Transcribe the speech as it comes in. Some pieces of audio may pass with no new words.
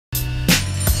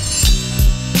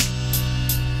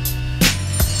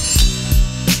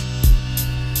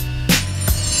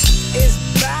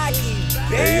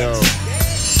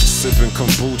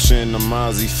in the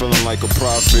Masi, feeling like a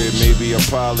prophet. Maybe a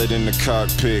pilot in the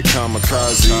cockpit,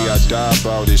 kamikaze. I die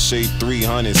about it, shade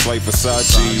 300, slight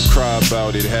Versace. You cry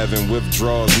about it, having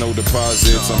withdrawals, no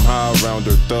deposits. I'm high around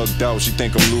her, thugged out, she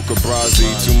think I'm Luca Brasi.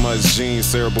 Too much jeans,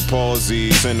 cerebral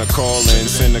palsy. Send a call in,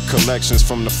 send the collections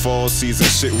from the fall season.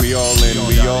 Shit, we all in,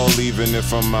 we all leaving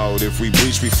if I'm out. If we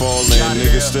breach, we fallin'.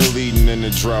 Niggas still eating in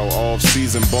the drought. Off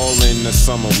season ballin' the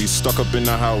summer. We stuck up in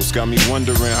the house, got me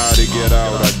wondering how to get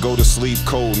out. I go to sleep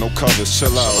cold, no covers,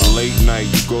 chill out. Late night,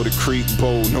 you go to creek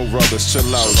bold, no rubbers,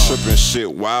 chill out. Trippin' shit,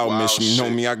 wild mission, you know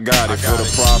me, I got it. For the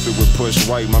profit with Push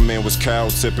White, my man was cow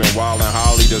tipping. Wild and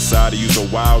Holly decided to use a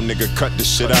wild nigga, cut the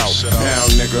shit out. Now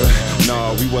nigga,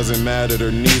 nah, we wasn't mad at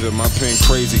her neither. My pen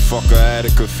crazy, fuck her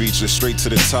Attica feature. Straight to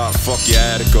the top, fuck your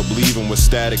attic up, leaving with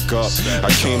static up. I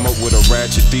came up with a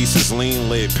ratchet thesis, lean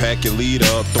lit, pack your lead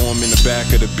up. Throw him in the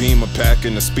back of the Beamer,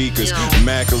 packing the speakers.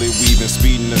 Immaculate weaving,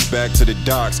 speeding us back to the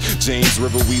docks. James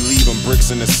River, we leaving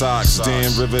bricks in the socks.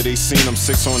 Damn River, they seen I'm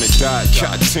 6 on the dot.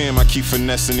 God damn, I keep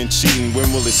finessing and cheating.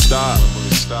 When will it stop?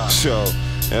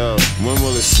 Yo, when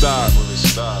will it stop?